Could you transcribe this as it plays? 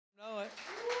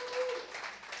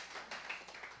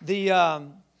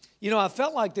I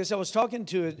felt like this. I was talking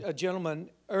to a gentleman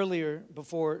earlier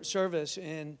before service,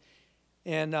 and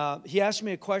he asked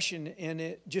me a question, and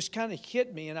it just kind of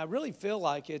hit me. And I really feel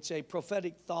like it's a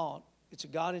prophetic thought. It's a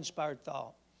God-inspired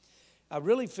thought. I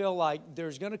really feel like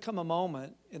there's going to come a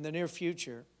moment in the near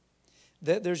future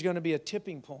that there's going to be a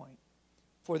tipping point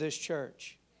for this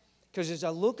church. Because as I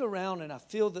look around and I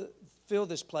feel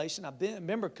this place, and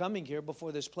remember coming here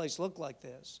before this place looked like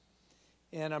this.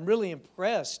 And I'm really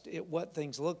impressed at what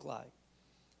things look like.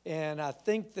 And I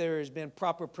think there has been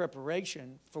proper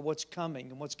preparation for what's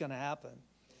coming and what's going to happen.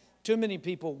 Too many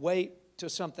people wait till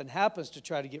something happens to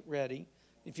try to get ready.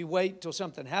 If you wait till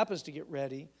something happens to get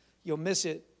ready, you'll miss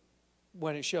it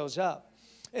when it shows up.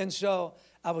 And so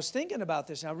I was thinking about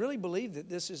this, and I really believe that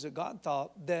this is a God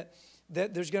thought, that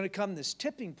there's going to come this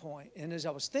tipping point. And as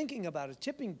I was thinking about a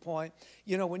tipping point,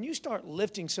 when you start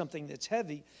lifting something that's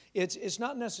heavy, it's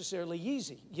not necessarily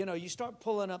easy. You start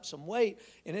pulling up some weight,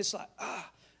 and it's like,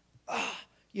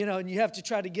 and you have to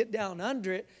try to get down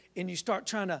under it, and you start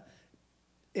trying to,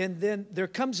 and then there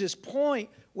comes this point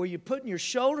where you're putting your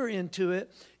shoulder into it,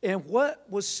 and what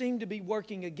seemed to be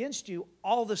working against you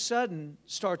all of a sudden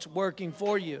starts working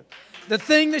for you. The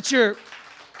thing that it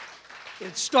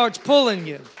starts pulling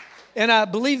you. And I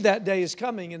believe that day is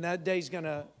coming, and that day is going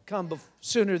to come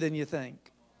sooner than you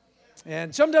think.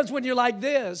 And sometimes when you're like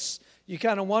this, you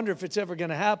kind of wonder if it's ever going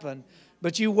to happen.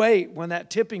 But you wait when that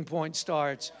tipping point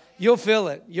starts. You'll feel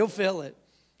it. You'll feel it.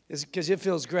 Because it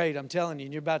feels great, I'm telling you,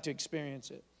 and you're about to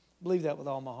experience it. I believe that with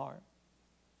all my heart.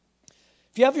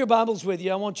 If you have your Bibles with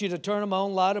you, I want you to turn them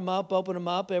on, light them up, open them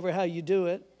up, ever how you do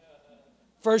it.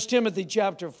 1 Timothy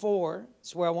chapter 4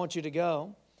 is where I want you to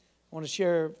go. I want to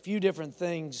share a few different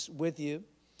things with you.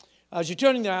 As you're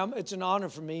turning there, it's an honor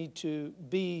for me to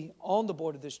be on the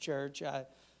board of this church.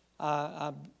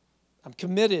 I'm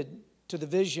committed to the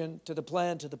vision, to the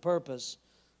plan, to the purpose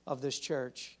of this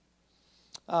church.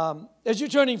 As you're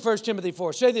turning 1 Timothy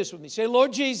 4, say this with me. Say,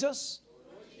 Lord Jesus,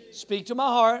 speak to my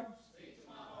heart,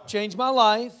 change my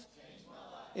life,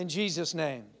 in Jesus'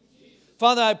 name.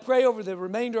 Father, I pray over the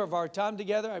remainder of our time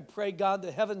together. I pray, God,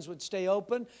 the heavens would stay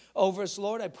open over us,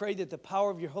 Lord. I pray that the power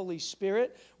of your Holy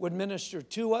Spirit would minister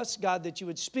to us. God, that you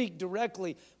would speak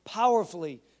directly,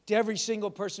 powerfully to every single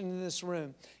person in this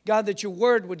room. God, that your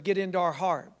word would get into our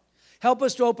heart. Help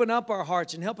us to open up our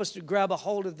hearts and help us to grab a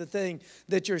hold of the thing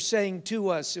that you're saying to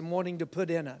us and wanting to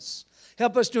put in us.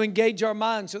 Help us to engage our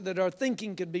minds so that our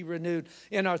thinking could be renewed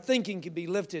and our thinking could be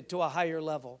lifted to a higher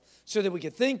level so that we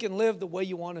could think and live the way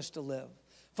you want us to live.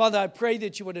 Father, I pray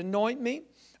that you would anoint me.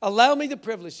 Allow me the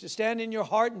privilege to stand in your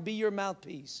heart and be your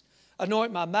mouthpiece.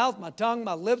 Anoint my mouth, my tongue,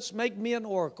 my lips. Make me an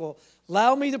oracle.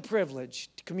 Allow me the privilege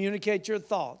to communicate your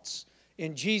thoughts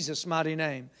in Jesus' mighty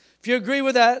name. If you agree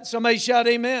with that, somebody shout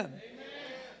amen. Amen.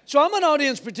 So I'm an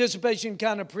audience participation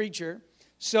kind of preacher.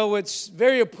 So it's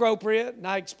very appropriate, and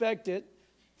I expect it,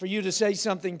 for you to say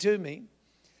something to me.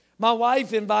 My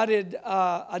wife invited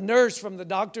a nurse from the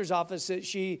doctor's office that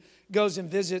she goes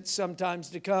and visits sometimes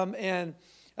to come, and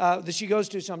that she goes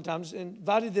to sometimes, and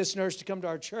invited this nurse to come to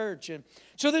our church. And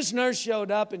so this nurse showed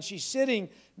up, and she's sitting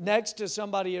next to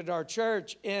somebody at our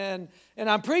church, and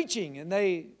I'm preaching, and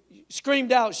they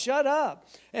screamed out, "Shut up!"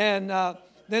 And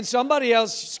then somebody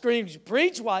else screams,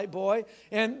 "Preach, white boy!"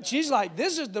 And she's like,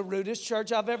 "This is the rudest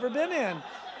church I've ever been in."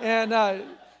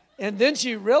 And then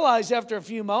she realized after a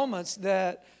few moments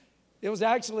that it was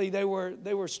actually they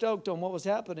were stoked on what was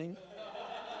happening.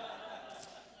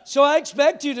 So I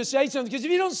expect you to say something, because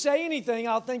if you don't say anything,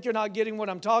 I'll think you're not getting what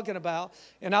I'm talking about,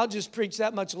 and I'll just preach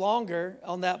that much longer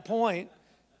on that point,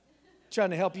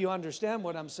 trying to help you understand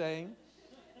what I'm saying.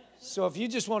 So if you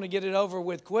just want to get it over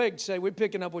with quick, say, "We're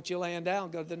picking up what you're laying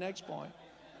down," go to the next point.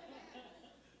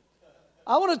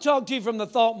 I want to talk to you from the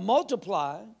thought,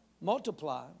 multiply,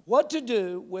 what to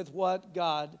do with what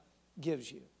God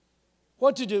gives you.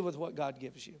 What to do with what God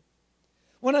gives you.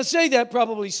 When I say that,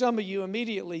 probably some of you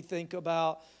immediately think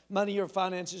about money or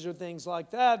finances or things like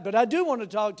that. But I do want to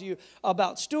talk to you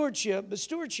about stewardship. But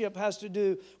stewardship has to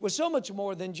do with so much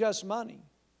more than just money.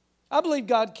 I believe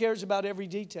God cares about every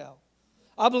detail.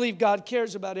 I believe God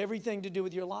cares about everything to do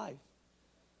with your life.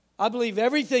 I believe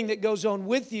everything that goes on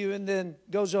with you and then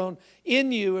goes on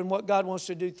in you and what God wants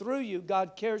to do through you,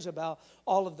 God cares about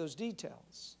all of those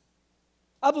details.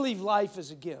 I believe life is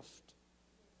a gift.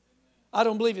 I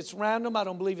don't believe it's random. I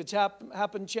don't believe it's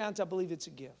happen chance. I believe it's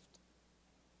a gift.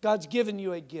 God's given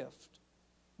you a gift.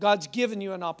 God's given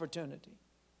you an opportunity.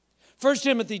 1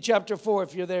 Timothy chapter 4,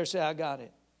 if you're there, say, "I got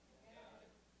it."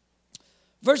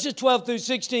 Verses 12 through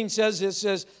 16 says this,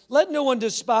 says, "Let no one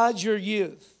despise your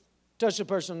youth." Touch the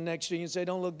person next to you and say,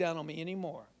 "Don't look down on me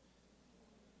anymore."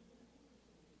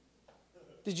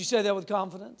 Did you say that with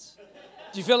confidence?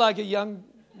 Did you feel like a young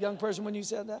person when you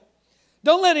said that?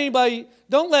 Don't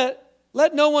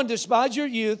let no one despise your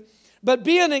youth, but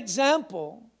be an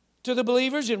example to the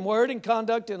believers in word and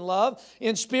conduct and love,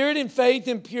 in spirit and faith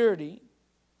and purity.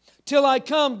 Till I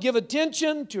come, give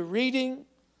attention to reading,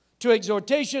 to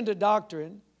exhortation, to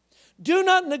doctrine. Do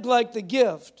not neglect the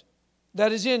gift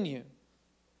that is in you.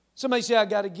 Somebody say, I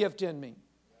got a gift in me.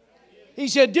 He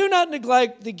said, do not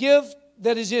neglect the gift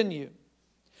that is in you,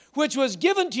 which was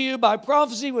given to you by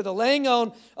prophecy with the laying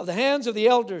on of the hands of the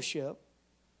eldership.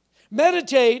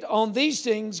 Meditate on these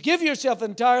things. Give yourself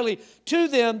entirely to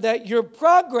them, that your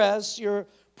progress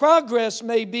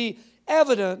may be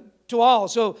evident to all.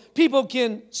 So people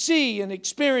can see and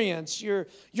experience you're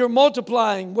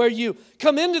multiplying. Where you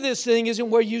come into this thing isn't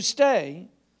where you stay.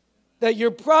 That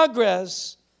your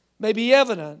progress may be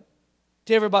evident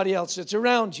to everybody else that's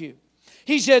around you.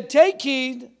 He said, take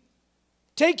heed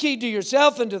to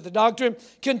yourself and to the doctrine.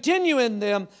 Continue in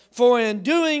them, for in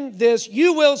doing this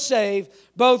you will save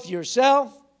both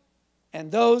yourself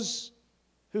and those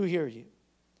who hear you.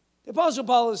 The Apostle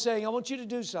Paul is saying, I want you to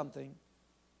do something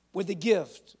with the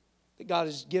gift that God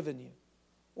has given you.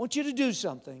 I want you to do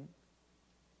something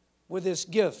with this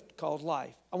gift called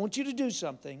life. I want you to do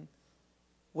something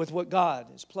with what God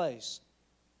has placed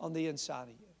on the inside of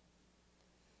you.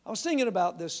 I was thinking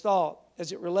about this thought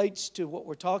as it relates to what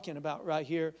we're talking about right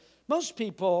here. Most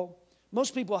people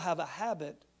have a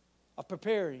habit of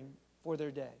preparing for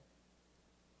their day.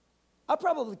 I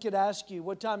probably could ask you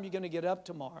what time you're going to get up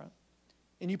tomorrow.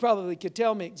 And you probably could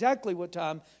tell me exactly what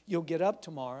time you'll get up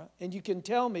tomorrow. And you can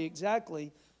tell me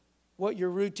exactly what your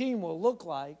routine will look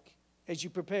like as you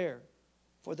prepare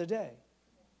for the day.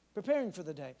 Preparing for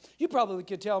the day. You probably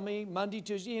could tell me Monday,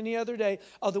 Tuesday, any other day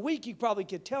of the week, you probably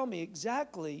could tell me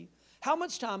exactly how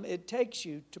much time it takes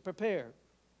you to prepare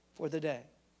for the day.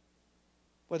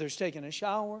 Whether it's taking a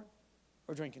shower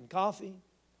or drinking coffee,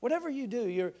 whatever you do,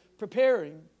 you're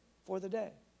preparing for the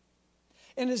day.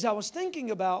 And as I was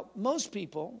thinking about most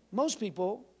people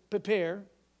prepare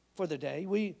for the day.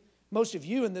 Most of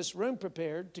you in this room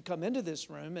prepared to come into this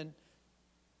room, and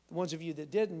the ones of you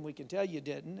that didn't, we can tell you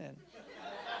didn't.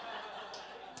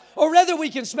 Or rather, we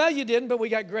can smell you didn't, but we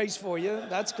got grace for you.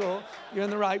 That's cool. You're in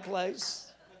the right place.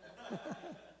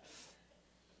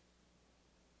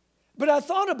 But I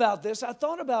thought about this. I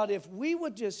thought about if we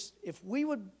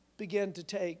would begin to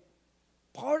take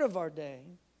part of our day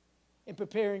in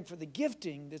preparing for the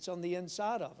gifting that's on the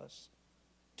inside of us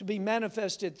to be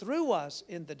manifested through us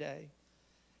in the day,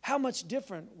 how much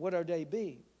different would our day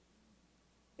be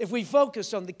if we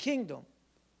focused on the kingdom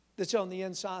that's on the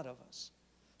inside of us?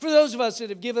 For those of us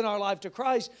that have given our life to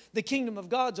Christ, the kingdom of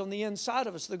God's on the inside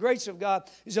of us. The grace of God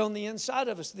is on the inside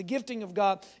of us. The gifting of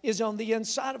God is on the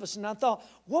inside of us. And I thought,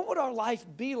 what would our life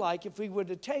be like if we were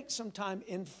to take some time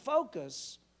and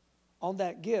focus on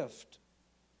that gift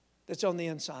that's on the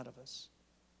inside of us?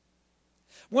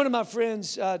 One of my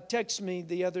friends texted me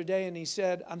the other day and he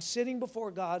said, I'm sitting before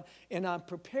God and I'm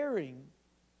preparing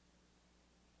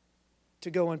to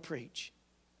go and preach.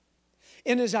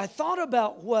 And as I thought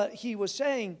about what he was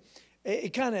saying,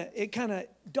 it kind of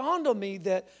dawned on me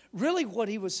that really what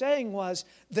he was saying was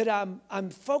that I'm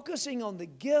focusing on the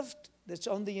gift that's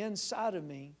on the inside of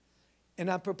me, and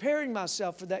I'm preparing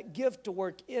myself for that gift to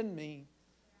work in me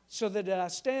so that I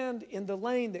stand in the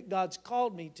lane that God's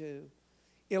called me to.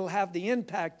 It'll have the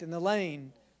impact in the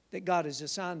lane that God has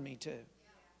assigned me to.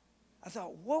 I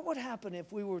thought, what would happen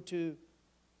if we were to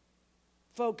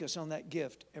focus on that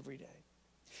gift every day?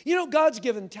 You know, God's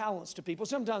given talents to people.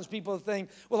 Sometimes people think,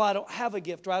 well, I don't have a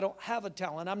gift or I don't have a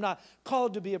talent. I'm not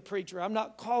called to be a preacher. I'm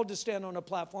not called to stand on a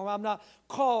platform. I'm not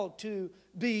called to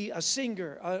be a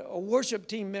singer, a worship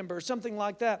team member, or something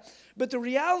like that. But the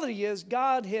reality is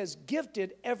God has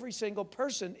gifted every single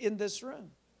person in this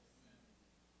room.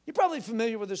 You're probably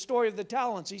familiar with the story of the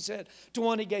talents. He said, to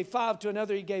one he gave 5, to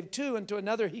another he gave 2, and to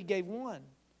another he gave 1.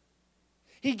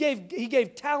 He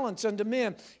gave talents unto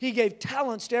men. He gave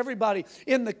talents to everybody.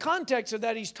 In the context of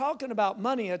that, he's talking about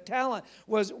money. A talent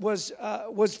was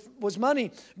money,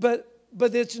 but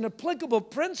it's an applicable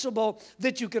principle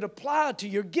that you could apply to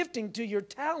your gifting, to your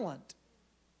talent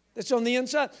that's on the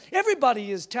inside.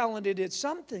 Everybody is talented at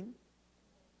something.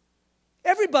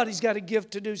 Everybody's got a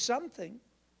gift to do something.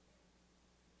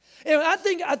 And I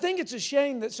think it's a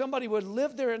shame that somebody would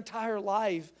live their entire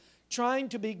life trying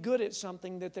to be good at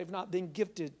something that they've not been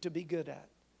gifted to be good at.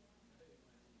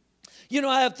 You know,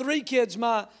 I have 3 kids.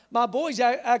 My boys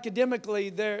academically,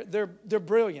 they're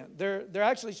brilliant. They're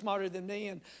actually smarter than me,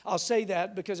 and I'll say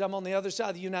that because I'm on the other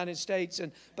side of the United States,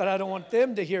 but I don't want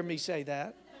them to hear me say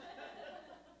that.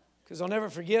 Because I'll never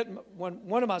forget when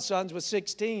one of my sons was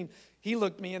 16, he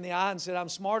looked me in the eye and said, I'm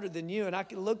smarter than you. And I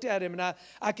looked at him and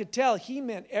I could tell he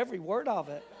meant every word of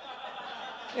it.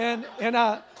 And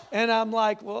I'm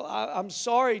like, well, I'm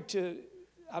sorry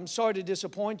to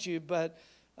disappoint you, but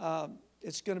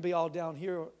it's going to be all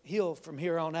downhill from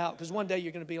here on out, because one day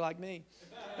you're going to be like me.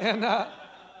 And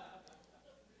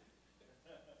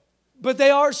but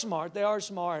they are smart. They are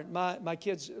smart. My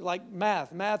kids like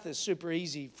math. Math is super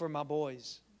easy for my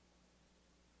boys.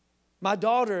 My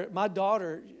daughter,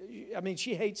 I mean,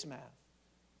 she hates math.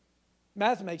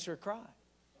 Math makes her cry.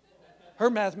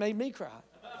 Her math made me cry.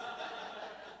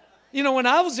 You know, when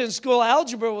I was in school,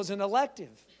 algebra was an elective.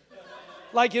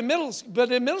 Like in middle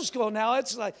school now,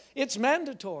 it's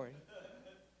mandatory.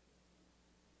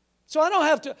 So I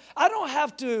don't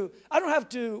have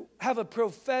to have a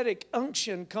prophetic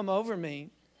unction come over me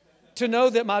to know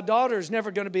that my daughter is never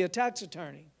going to be a tax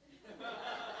attorney.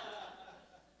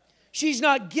 She's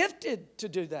not gifted to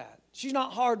do that. She's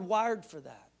not hardwired for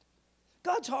that.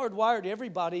 God's hardwired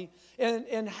everybody,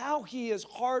 and how He has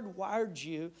hardwired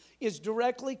you is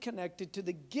directly connected to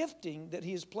the gifting that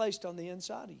He has placed on the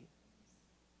inside of you.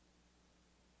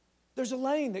 There's a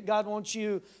lane that God wants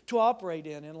you to operate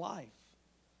in life.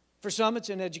 For some, it's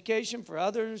in education. For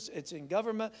others, it's in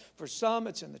government. For some,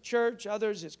 it's in the church.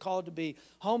 Others, it's called to be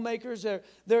homemakers.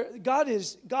 God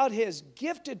has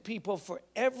gifted people for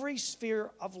every sphere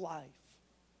of life.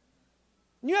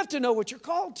 And you have to know what you're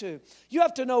called to. You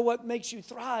have to know what makes you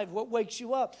thrive, what wakes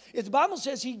you up. If the Bible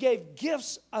says He gave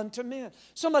gifts unto men.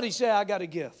 Somebody say, I got a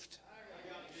gift.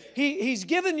 He's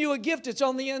given you a gift. It's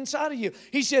on the inside of you.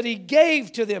 He said He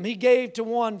gave to them. He gave to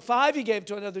one 5. He gave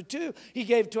to another 2. He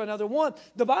gave to another 1.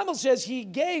 The Bible says He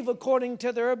gave according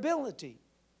to their ability.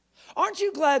 Aren't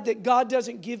you glad that God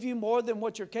doesn't give you more than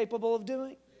what you're capable of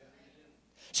doing?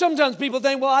 Sometimes people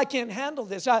think, well, I can't handle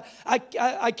this.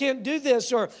 I can't do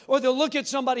this. Or they'll look at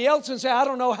somebody else and say, I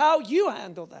don't know how you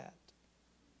handle that.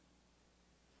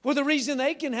 Well, the reason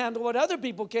they can handle what other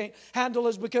people can't handle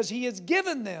is because He has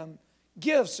given them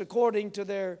gifts according to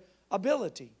their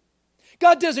ability.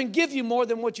 God doesn't give you more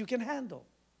than what you can handle.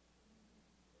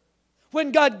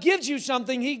 When God gives you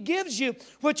something, He gives you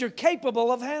what you're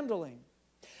capable of handling.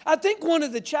 I think one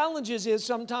of the challenges is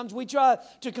sometimes we try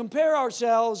to compare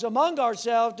ourselves among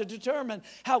ourselves to determine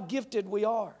how gifted we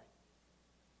are.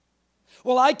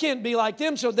 Well, I can't be like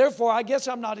them, so therefore I guess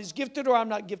I'm not as gifted, or I'm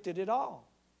not gifted at all.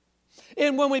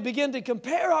 And when we begin to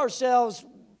compare ourselves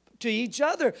to each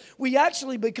other, we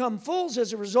actually become fools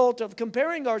as a result of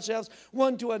comparing ourselves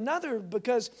one to another,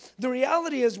 because the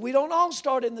reality is we don't all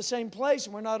start in the same place,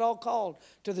 and we're not all called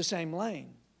to the same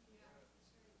lane.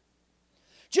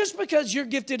 Just because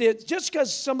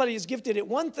somebody is gifted at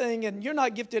one thing and you're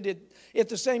not gifted at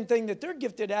the same thing that they're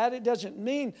gifted at, it doesn't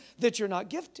mean that you're not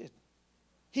gifted.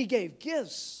 He gave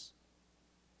gifts.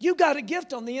 You got a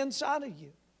gift on the inside of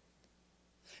you.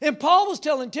 And Paul was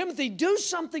telling Timothy, do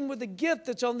something with the gift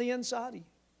that's on the inside of you.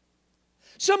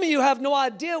 Some of you have no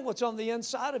idea what's on the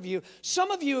inside of you. Some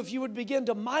of you, if you would begin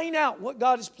to mine out what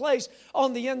God has placed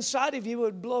on the inside of you, it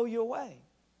would blow you away.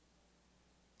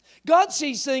 God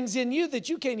sees things in you that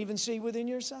you can't even see within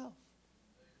yourself.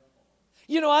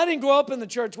 You know, I didn't grow up in the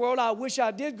church world. I wish I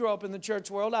did grow up in the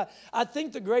church world. I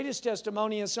think the greatest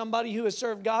testimony is somebody who has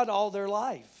served God all their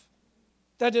life.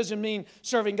 That doesn't mean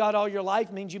serving God all your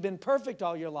life means you've been perfect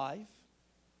all your life.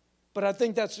 But I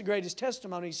think that's the greatest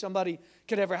testimony somebody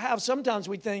could ever have. Sometimes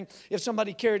we think if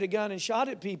somebody carried a gun and shot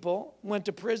at people, went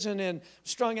to prison and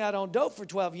strung out on dope for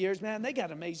 12 years, man, they got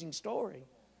an amazing story.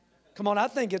 Come on, I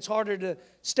think it's harder to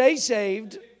stay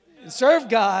saved and serve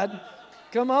God.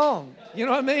 Come on, you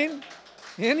know what I mean?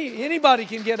 Anybody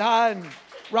can get high and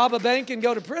rob a bank and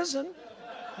go to prison.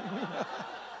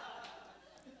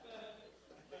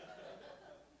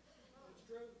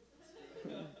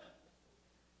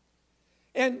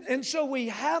 And so we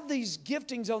have these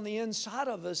giftings on the inside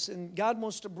of us, and God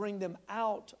wants to bring them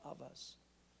out of us.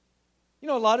 You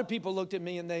know, a lot of people looked at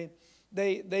me and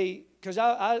because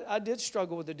I did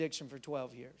struggle with addiction for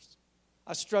 12 years.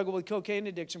 I struggled with cocaine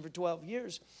addiction for 12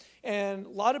 years. And a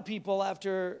lot of people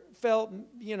felt,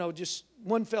 just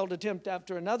one failed attempt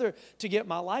after another to get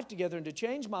my life together and to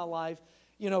change my life.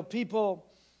 You know, people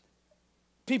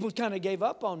kind of gave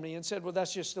up on me and said, well,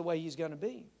 that's just the way he's going to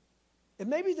be. And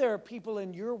maybe there are people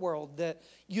in your world that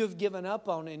you've given up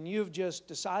on, and you've just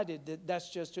decided that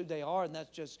that's just who they are and that's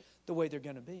just the way they're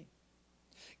going to be.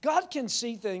 God can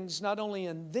see things not only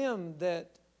in them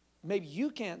that maybe you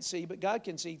can't see, but God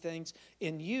can see things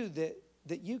in you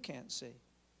that you can't see.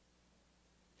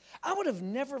 I would have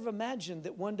never imagined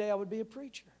that one day I would be a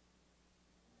preacher.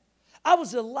 I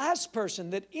was the last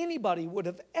person that anybody would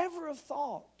have ever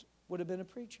thought would have been a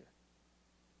preacher.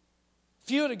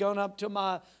 If you would have gone up to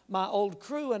my old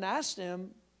crew and asked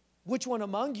them, which one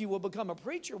among you will become a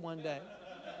preacher one day?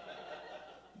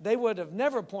 They would have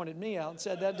never pointed me out and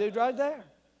said, that dude right there.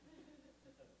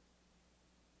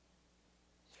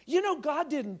 You know, God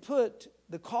didn't put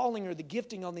the calling or the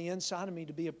gifting on the inside of me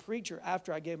to be a preacher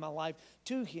after I gave my life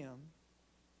to Him.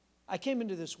 I came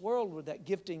into this world with that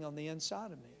gifting on the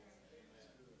inside of me.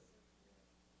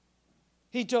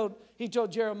 He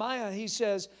told Jeremiah, he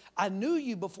says, I knew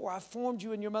you before I formed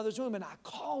you in your mother's womb, and I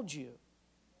called you.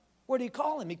 Where did He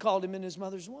call him? He called him in his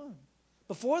mother's womb,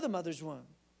 before the mother's womb.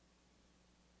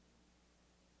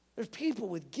 There's people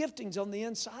with giftings on the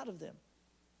inside of them.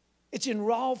 It's in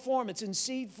raw form. It's in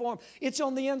seed form. It's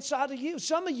on the inside of you.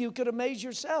 Some of you could amaze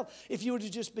yourself if you were to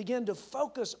just begin to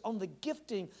focus on the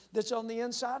gifting that's on the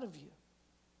inside of you.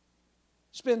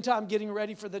 Spend time getting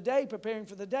ready for the day, preparing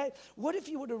for the day. What if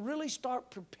you were to really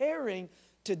start preparing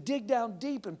to dig down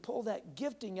deep and pull that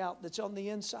gifting out that's on the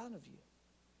inside of you?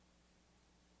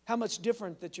 How much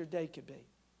different that your day could be.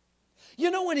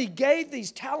 You know, when He gave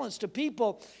these talents to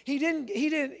people, He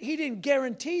didn't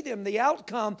guarantee them the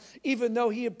outcome, even though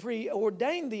He had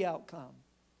preordained the outcome.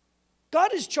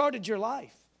 God has charted your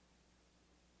life.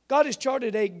 God has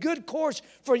charted a good course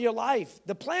for your life.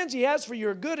 The plans He has for you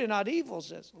are good and not evil,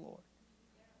 says the Lord.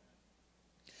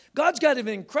 God's got an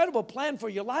incredible plan for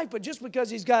your life, but just because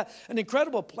He's got an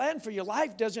incredible plan for your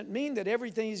life doesn't mean that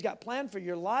everything He's got planned for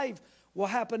your life will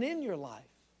happen in your life.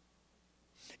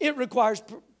 It requires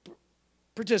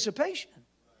participation.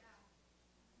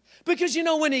 Because, you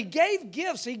know, when He gave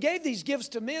gifts, He gave these gifts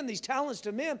to men, these talents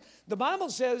to men. The Bible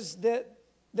says that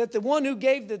the one who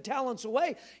gave the talents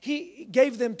away, He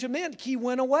gave them to men. He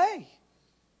went away.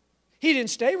 He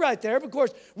didn't stay right there. Of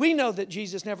course, we know that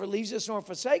Jesus never leaves us nor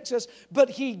forsakes us,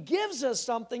 but He gives us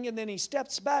something and then He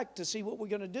steps back to see what we're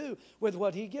going to do with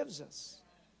what He gives us.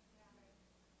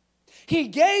 He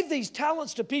gave these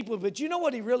talents to people, but you know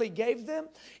what He really gave them?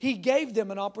 He gave them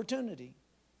an opportunity.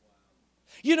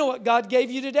 You know what God gave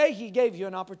you today? He gave you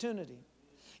an opportunity.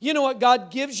 You know what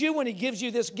God gives you when He gives you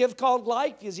this gift called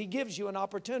life? Is He gives you an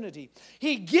opportunity.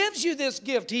 He gives you this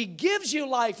gift. He gives you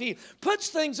life. He puts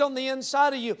things on the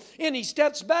inside of you, and He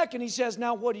steps back and He says,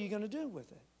 now what are you going to do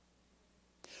with it?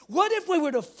 What if we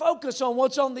were to focus on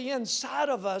what's on the inside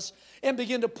of us and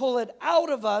begin to pull it out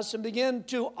of us and begin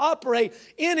to operate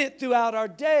in it throughout our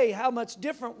day? How much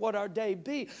different would our day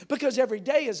be? Because every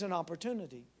day is an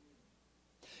opportunity.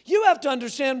 You have to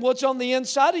understand what's on the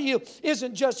inside of you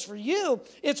isn't just for you,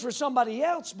 it's for somebody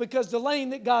else, because the lane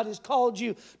that God has called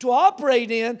you to operate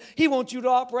in, He wants you to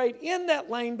operate in that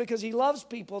lane because He loves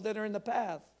people that are in the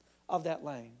path of that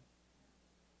lane.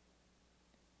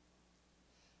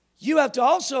 You have to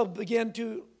also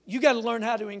you got to learn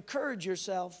how to encourage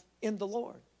yourself in the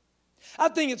Lord. I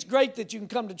think it's great that you can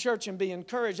come to church and be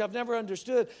encouraged. I've never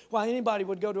understood why anybody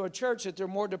would go to a church that they're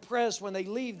more depressed when they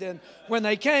leave than when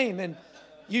they came. And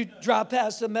you drive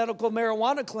past the medical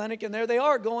marijuana clinic and there they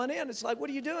are going in. It's like, what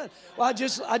are you doing? Well, I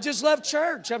just left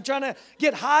church. I'm trying to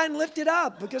get high and lifted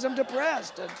up because I'm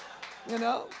depressed. And, you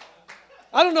know,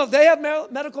 I don't know if they have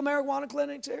medical marijuana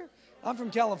clinics here. I'm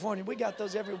from California. We got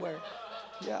those everywhere.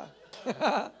 Yeah.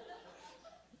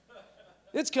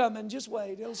 It's coming. Just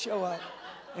wait. It'll show up.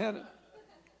 And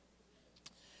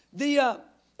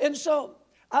so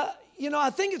I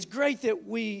think it's great that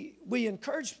we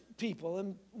encourage people,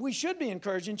 and we should be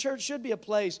encouraged, and church should be a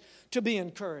place to be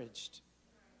encouraged.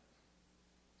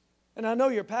 And I know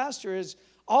your pastor is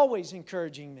always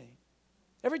encouraging me.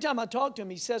 Every time I talk to him,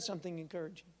 he says something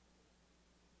encouraging.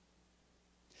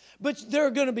 But there are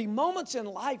going to be moments in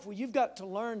life where you've got to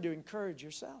learn to encourage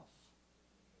yourself.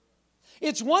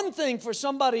 It's one thing for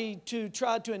somebody to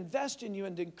try to invest in you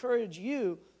and to encourage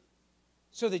you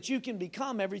so that you can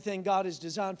become everything God has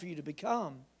designed for you to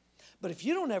become. But if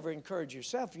you don't ever encourage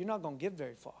yourself, you're not going to get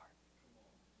very far.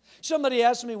 Somebody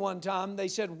asked me one time, they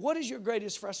said, what is your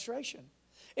greatest frustration?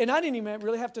 And I didn't even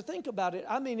really have to think about it.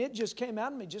 I mean, it just came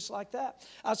out of me just like that.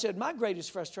 I said, my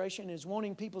greatest frustration is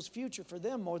wanting people's future for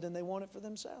them more than they want it for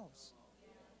themselves.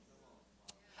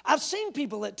 I've seen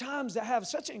people at times that have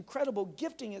such incredible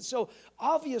gifting. It's so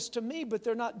obvious to me, but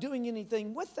they're not doing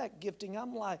anything with that gifting.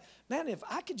 I'm like, man, if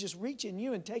I could just reach in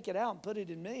you and take it out and put it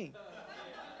in me,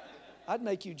 I'd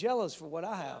make you jealous for what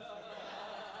I have.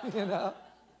 You know?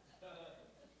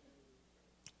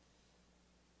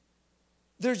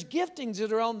 There's giftings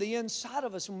that are on the inside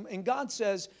of us, and God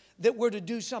says that we're to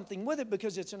do something with it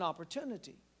because it's an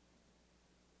opportunity.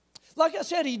 Like I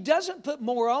said, He doesn't put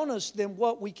more on us than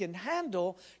what we can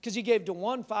handle, because He gave to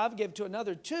one 5, gave to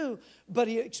another 2, but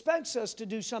He expects us to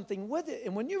do something with it.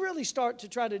 And when you really start to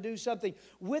try to do something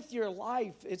with your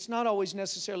life, it's not always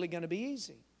necessarily going to be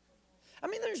easy. I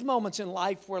mean, there's moments in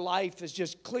life where life is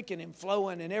just clicking and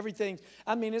flowing and everything.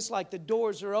 I mean, it's like the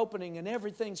doors are opening and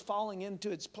everything's falling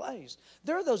into its place.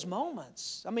 There are those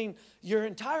moments. I mean, your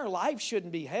entire life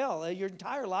shouldn't be hell. Your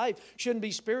entire life shouldn't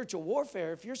be spiritual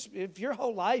warfare. If your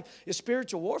whole life is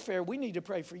spiritual warfare, we need to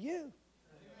pray for you.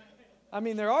 I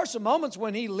mean, there are some moments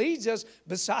when He leads us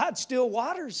beside still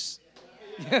waters.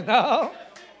 You know?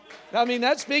 I mean,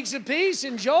 that speaks of peace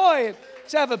and joy.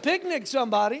 Let's have a picnic,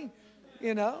 somebody.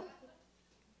 You know?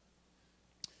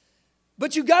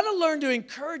 But you got to learn to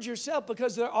encourage yourself,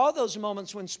 because there are those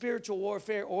moments when spiritual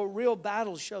warfare or real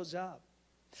battle shows up.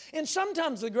 And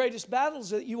sometimes the greatest battles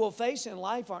that you will face in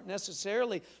life aren't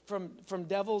necessarily from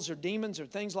devils or demons or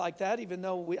things like that, even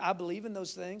though I believe in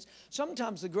those things.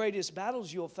 Sometimes the greatest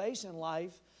battles you'll face in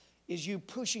life is you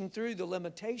pushing through the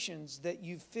limitations that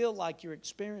you feel like you're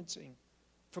experiencing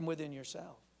from within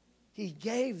yourself. He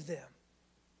gave them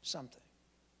something.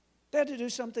 They had to do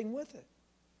something with it.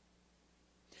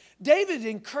 David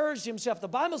encouraged himself. The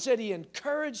Bible said he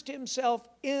encouraged himself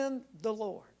in the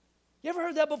Lord. You ever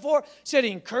heard that before? Said he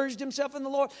encouraged himself in the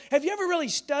Lord. Have you ever really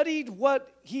studied what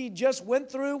he just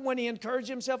went through when he encouraged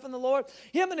himself in the Lord?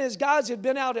 Him and his guys had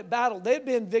been out at battle. They'd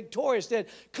been victorious. They'd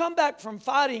come back from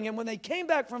fighting. And when they came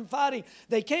back from fighting,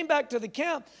 they came back to the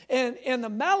camp. And the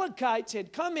Amalekites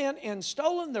had come in and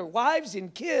stolen their wives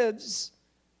and kids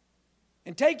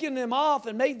and taken them off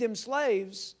and made them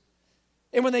slaves.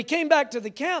 And when they came back to the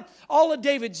camp, all of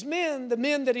David's men, the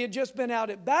men that he had just been out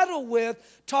at battle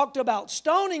with, talked about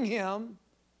stoning him,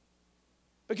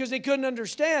 because they couldn't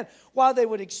understand why they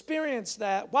would experience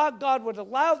that, why God would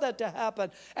allow that to happen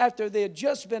after they had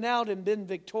just been out and been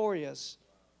victorious.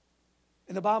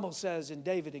 And the Bible says, and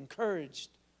David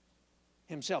encouraged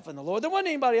himself in the Lord. There wasn't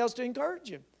anybody else to encourage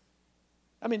him.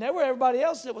 I mean, there were everybody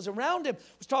else that was around him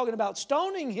was talking about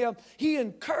stoning him. He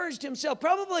encouraged himself.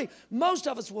 Probably most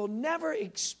of us will never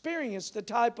experience the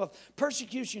type of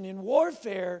persecution and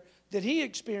warfare that he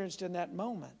experienced in that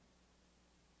moment.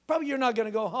 Probably you're not going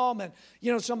to go home and,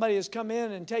 somebody has come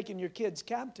in and taken your kids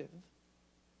captive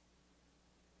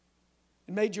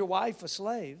and made your wife a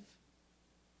slave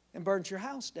and burnt your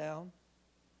house down.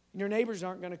 And your neighbors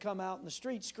aren't going to come out in the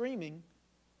street screaming,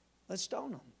 "Let's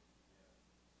stone them."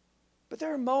 But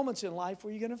there are moments in life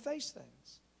where you're going to face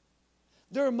things.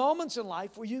 There are moments in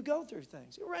life where you go through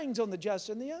things. It rains on the just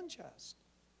and the unjust.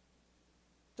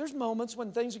 There's moments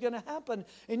when things are going to happen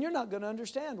and you're not going to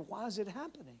understand, why is it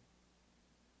happening?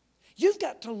 You've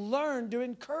got to learn to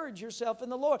encourage yourself in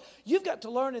the Lord. You've got to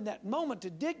learn in that moment to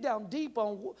dig down deep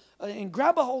and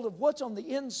grab a hold of what's on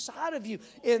the inside of you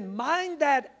and mind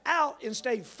that out and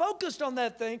stay focused on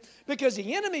that thing, because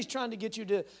the enemy's trying to get you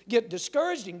to get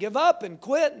discouraged and give up and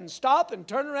quit and stop and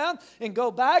turn around and go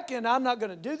back, and I'm not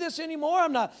going to do this anymore.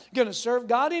 I'm not going to serve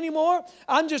God anymore.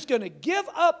 I'm just going to give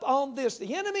up on this.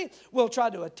 The enemy will try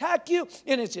to attack you,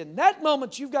 and it's in that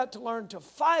moment you've got to learn to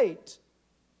fight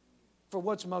for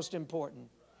what's most important.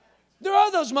 There are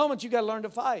those moments you've got to learn to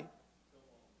fight.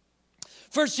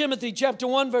 1 Timothy chapter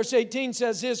 1 verse 18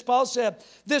 says this. Paul said,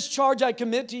 "This charge I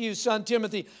commit to you, son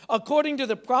Timothy, according to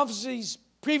the prophecies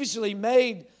previously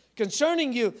made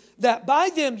concerning you, that by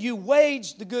them you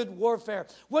wage the good warfare."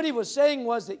 What he was saying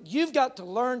was that you've got to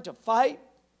learn to fight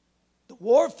the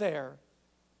warfare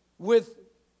with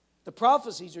the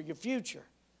prophecies of your future.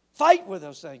 Fight with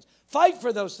those things. Fight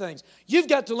for those things. You've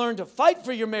got to learn to fight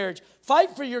for your marriage.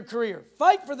 Fight for your career.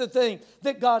 Fight for the thing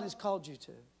that God has called you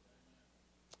to.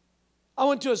 I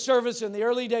went to a service in the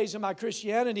early days of my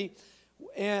Christianity,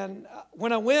 and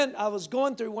when I went, I was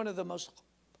going through one of the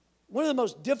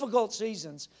most difficult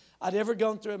seasons I'd ever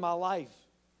gone through in my life.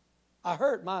 I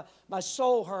hurt. My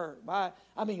soul hurt.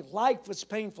 Life was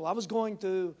painful. I was going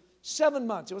through 7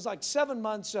 months. It was like 7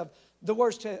 months of the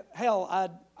worst hell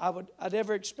I'd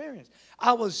ever experienced.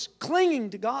 I was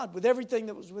clinging to God with everything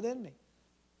that was within me.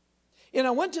 And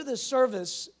I went to this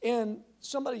service, and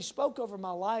somebody spoke over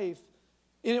my life,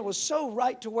 and it was so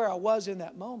right to where I was in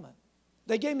that moment.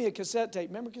 They gave me a cassette tape.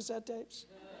 Remember cassette tapes?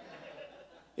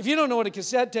 If you don't know what a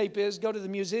cassette tape is, go to the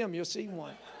museum. You'll see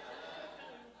one.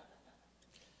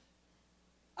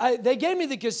 They gave me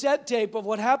the cassette tape of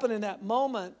what happened in that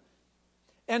moment.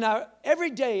 And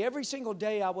every single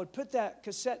day, I would put that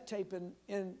cassette tape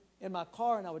in my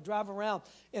car, and I would drive around,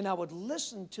 and I would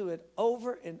listen to it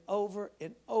over and over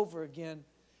and over again,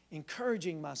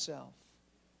 encouraging myself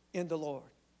in the Lord.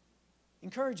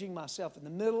 Encouraging myself in the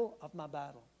middle of my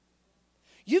battle.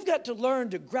 You've got to learn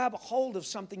to grab a hold of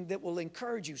something that will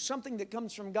encourage you, something that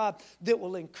comes from God that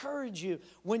will encourage you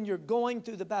when you're going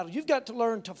through the battle. You've got to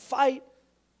learn to fight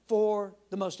for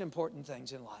the most important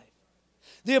things in life.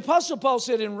 The Apostle Paul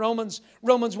said in Romans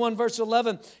 1 verse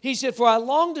 11, he said, "For I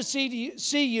long to see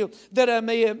you that I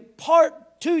may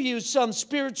impart to you some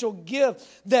spiritual gift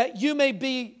that you may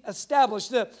be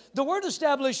established." The word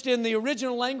established in the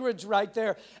original language right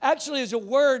there actually is a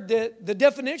word that the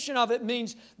definition of it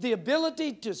means the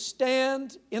ability to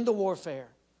stand in the warfare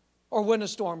or when a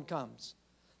storm comes.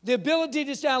 The ability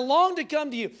to stand. I long to come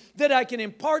to you that I can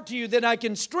impart to you, that I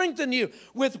can strengthen you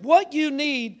with what you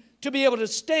need to be able to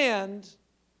stand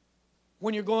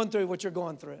when you're going through what you're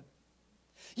going through.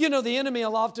 You know, the enemy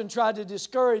will often try to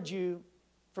discourage you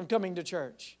from coming to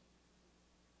church.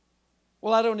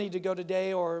 Well, I don't need to go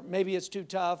today, or maybe it's too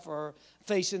tough, or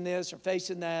facing this or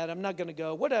facing that. I'm not going to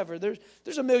go. Whatever.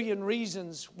 There's a million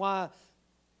reasons why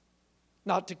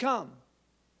not to come.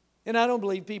 And I don't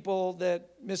believe people that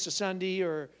miss a Sunday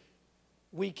or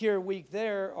week here, week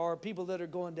there are people that are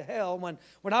going to hell. When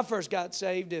I first got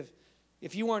saved,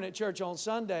 if you weren't at church on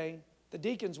Sunday, the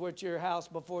deacons were at your house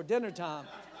before dinner time.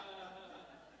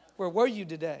 Where were you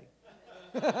today?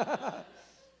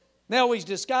 They always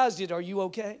disguised it. Are you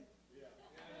okay?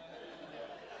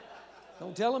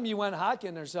 Don't tell them you went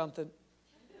hiking or something.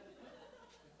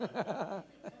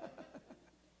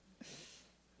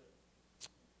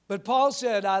 But Paul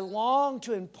said, I long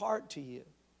to impart to you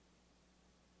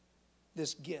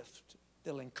this gift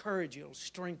that'll encourage you, it'll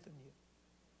strengthen you.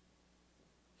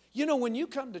 You know, when you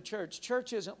come to church,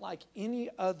 church isn't like any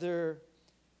other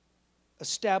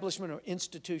establishment or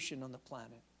institution on the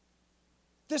planet.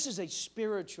 This is a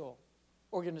spiritual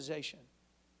organization.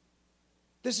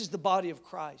 This is the body of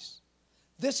Christ.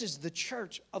 This is the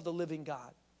church of the living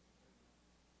God.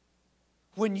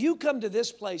 When you come to this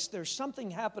place, there's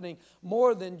something happening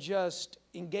more than just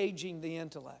engaging the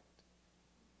intellect.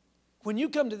 When you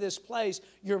come to this place,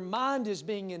 your mind is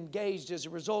being engaged as a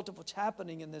result of what's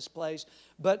happening in this place.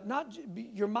 But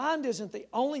your mind isn't the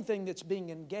only thing that's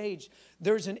being engaged.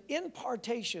 There's an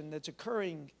impartation that's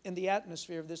occurring in the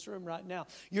atmosphere of this room right now.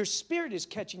 Your spirit is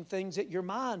catching things that your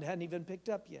mind hadn't even picked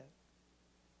up yet.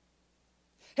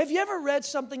 Have you ever read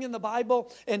something in the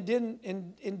Bible and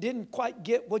didn't quite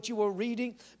get what you were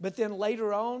reading, but then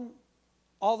later on,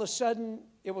 all of a sudden,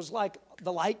 it was like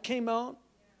the light came on?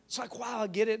 It's like, wow, I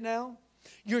get it now.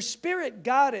 Your spirit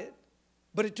got it,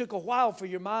 but it took a while for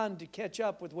your mind to catch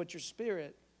up with what your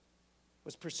spirit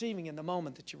was perceiving in the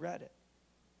moment that you read it.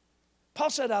 Paul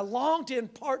said, I long to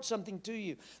impart something to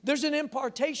you. There's an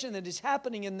impartation that is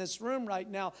happening in this room right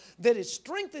now that is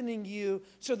strengthening you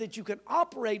so that you can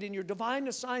operate in your divine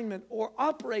assignment or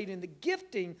operate in the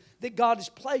gifting that God has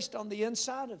placed on the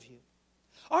inside of you.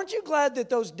 Aren't you glad that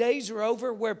those days are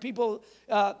over where people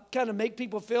kind of make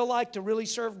people feel like to really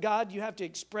serve God, you have to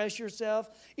express yourself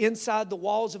inside the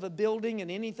walls of a building,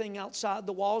 and anything outside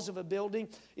the walls of a building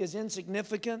is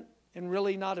insignificant and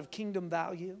really not of kingdom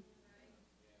value?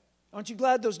 Aren't you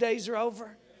glad those days are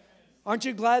over? Aren't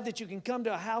you glad that you can come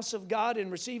to a house of God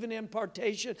and receive an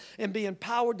impartation and be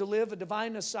empowered to live a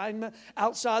divine assignment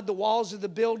outside the walls of the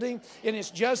building? And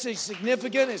it's just as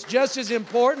significant, it's just as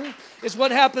important as what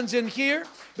happens in here.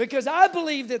 Because I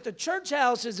believe that the church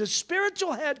house is a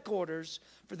spiritual headquarters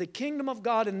for the kingdom of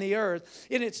God in the earth.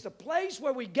 And it's the place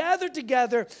where we gather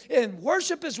together, and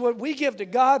worship is what we give to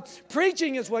God.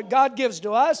 Preaching is what God gives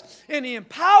to us. And He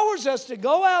empowers us to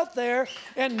go out there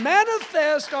and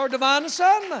manifest our divine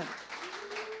assignment.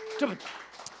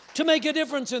 To make a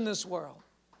difference in this world.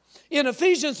 In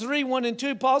Ephesians 3, 1 and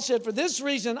 2, Paul said, for this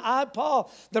reason I,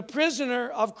 Paul, the prisoner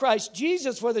of Christ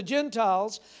Jesus for the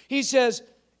Gentiles, he says,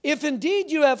 if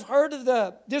indeed you have heard of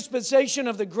the dispensation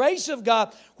of the grace of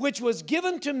God, which was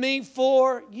given to me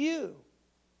for you.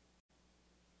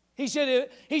 He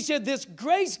said, this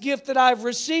grace gift that I've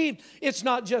received, it's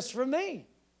not just for me.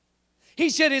 He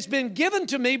said, it's been given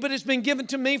to me, but it's been given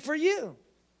to me for you.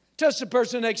 Touch the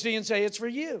person next to you and say, it's for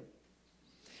you.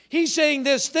 He's saying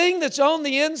this thing that's on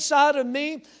the inside of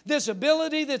me, this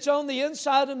ability that's on the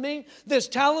inside of me, this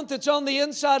talent that's on the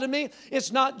inside of me,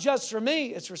 it's not just for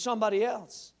me, it's for somebody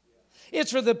else. It's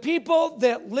for the people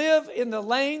that live in the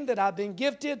lane that I've been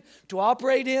gifted to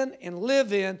operate in and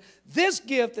live in. This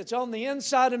gift that's on the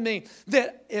inside of me,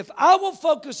 that if I will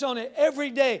focus on it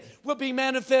every day, will be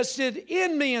manifested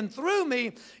in me and through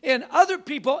me, and other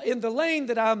people in the lane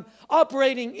that I'm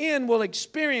operating in will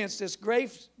experience this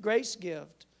grace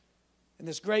gift. And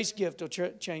this grace gift will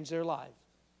change their life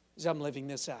as I'm living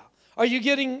this out. Are you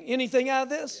getting anything out of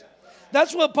this?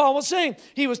 That's what Paul was saying.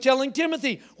 He was telling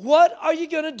Timothy, what are you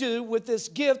going to do with this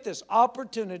gift, this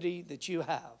opportunity that you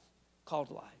have?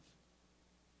 called life.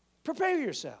 Prepare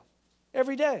yourself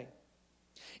every day.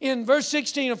 In verse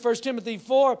 16 of 1 Timothy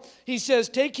 4, he says,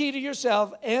 take heed to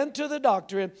yourself and to the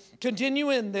doctrine, continue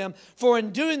in them, for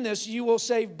in doing this you will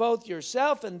save both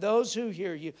yourself and those who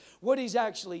hear you. What he's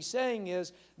actually saying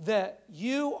is that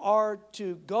you are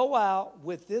to go out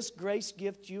with this grace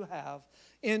gift you have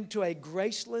into a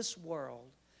graceless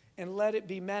world and let it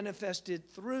be manifested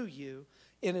through you,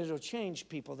 and it'll change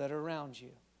people that are around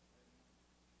you.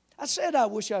 I said I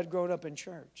wish I'd grown up in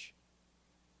church.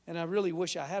 And I really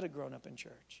wish I had grown up in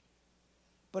church.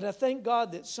 But I thank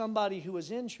God that somebody who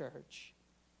was in church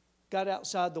got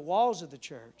outside the walls of the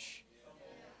church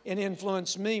and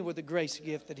influenced me with the grace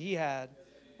gift that he had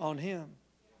on him.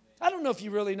 I don't know if you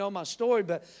really know my story,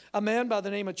 but a man by the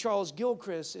name of Charles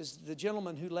Gilchrist is the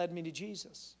gentleman who led me to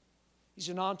Jesus. He's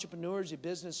an entrepreneur, he's a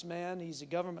businessman, he's a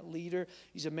government leader,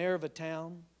 he's a mayor of a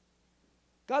town.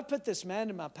 God put this man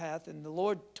in my path, and the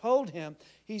Lord told him,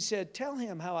 he said, tell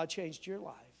him how I changed your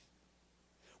life.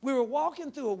 We were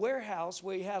walking through a warehouse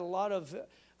where he had a lot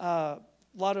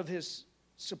of his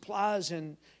supplies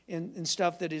and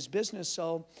stuff that his business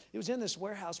sold. It was in this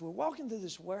warehouse. We were walking through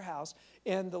this warehouse,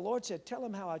 and the Lord said, tell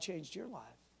him how I changed your life.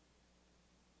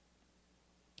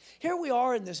 Here we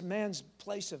are in this man's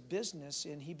place of business,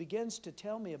 and he begins to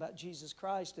tell me about Jesus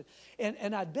Christ.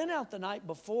 And I'd been out the night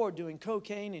before doing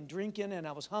cocaine and drinking, and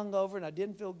I was hungover, and I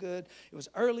didn't feel good. It was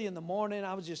early in the morning.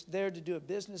 I was just there to do a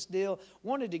business deal,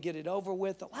 wanted to get it over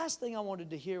with. The last thing I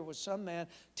wanted to hear was some man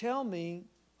tell me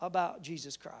about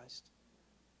Jesus Christ.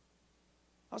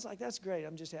 I was like, that's great.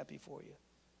 I'm just happy for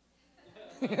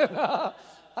you.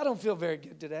 I don't feel very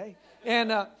good today.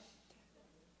 And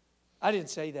I didn't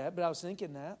say that, but I was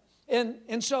thinking that.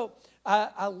 And so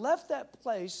I left that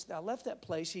place.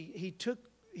 He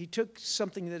took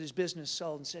something that his business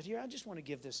sold and said, here, I just want to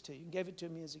give this to you. And gave it to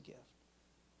me as a gift.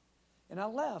 And I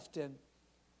left. And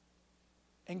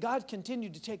God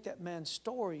continued to take that man's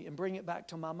story and bring it back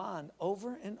to my mind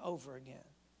over and over again.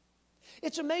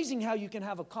 It's amazing how you can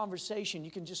have a conversation.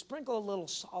 You can just sprinkle a little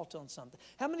salt on something.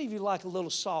 How many of you like a little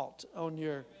salt on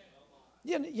your...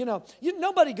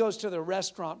 Nobody goes to the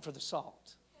restaurant for the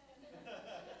salt.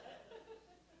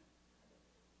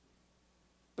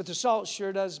 But the salt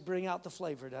sure does bring out the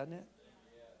flavor, doesn't it?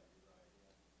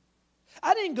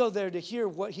 I didn't go there to hear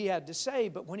what he had to say,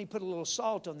 but when he put a little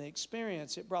salt on the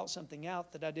experience, it brought something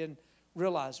out that I didn't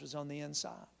realize was on the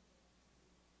inside.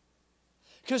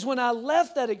 Because when I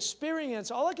left that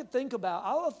experience, all I think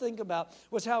about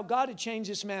was how God had changed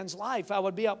this man's life. I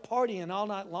would be out partying all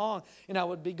night long, and I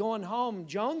would be going home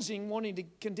jonesing, wanting to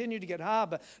continue to get high,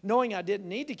 but knowing I didn't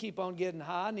need to keep on getting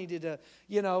high. I needed to,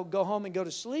 go home and go to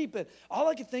sleep. But all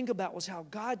I could think about was how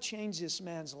God changed this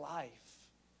man's life.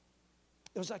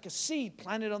 It was like a seed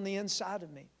planted on the inside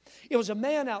of me. It was a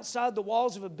man outside the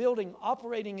walls of a building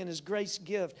operating in his grace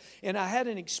gift. And I had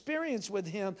an experience with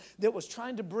him that was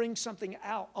trying to bring something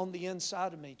out on the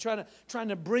inside of me. Trying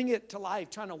to bring it to life.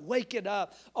 Trying to wake it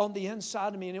up on the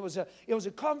inside of me. And it was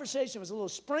a conversation. It was a little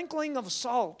sprinkling of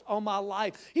salt on my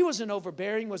life. He wasn't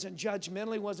overbearing. Wasn't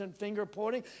judgmental. He wasn't finger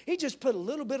pointing. He just put a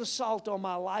little bit of salt on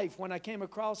my life when I came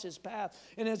across his path.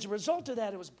 And as a result of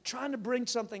that, it was trying to bring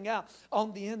something out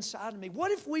on the inside of me.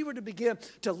 What if we were to begin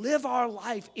to live our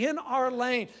life in our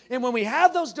lane, and when we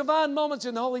have those divine moments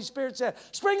and the Holy Spirit said,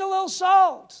 sprinkle a little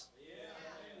salt.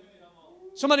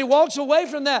 Somebody walks away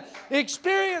from that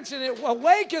experience and it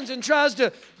awakens and tries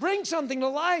to bring something to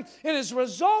life. And as a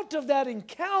result of that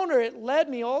encounter, it led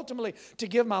me ultimately to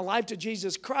give my life to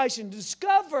Jesus Christ and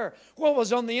discover what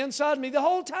was on the inside of me the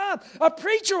whole time. A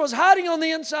preacher was hiding on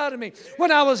the inside of me.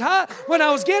 When I was high, when I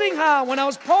was getting high, when I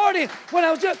was partying,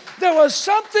 there was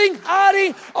something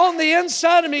hiding on the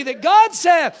inside of me that God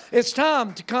said, it's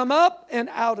time to come up and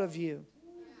out of you.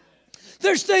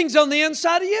 There's things on the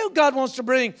inside of you God wants to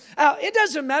bring out. It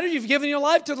doesn't matter. You've given your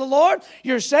life to the Lord.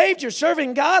 You're saved. You're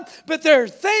serving God. But there are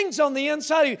things on the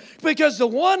inside of you because the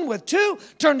one with 2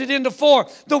 turned it into 4.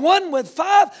 The one with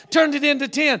 5 turned it into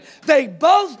 10. They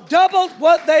both doubled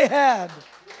what they had.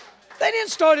 They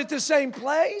didn't start at the same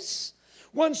place.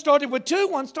 One started with 2.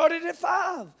 One started at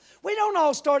 5. We don't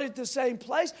all start at the same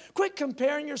place. Quit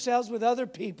comparing yourselves with other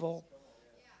people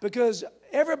because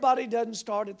everybody doesn't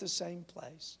start at the same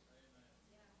place.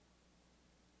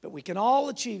 But we can all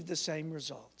achieve the same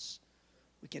results.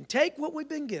 We can take what we've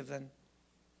been given,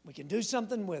 we can do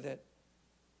something with it,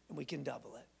 and we can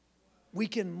double it. We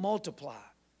can multiply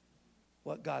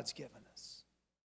what God's given us.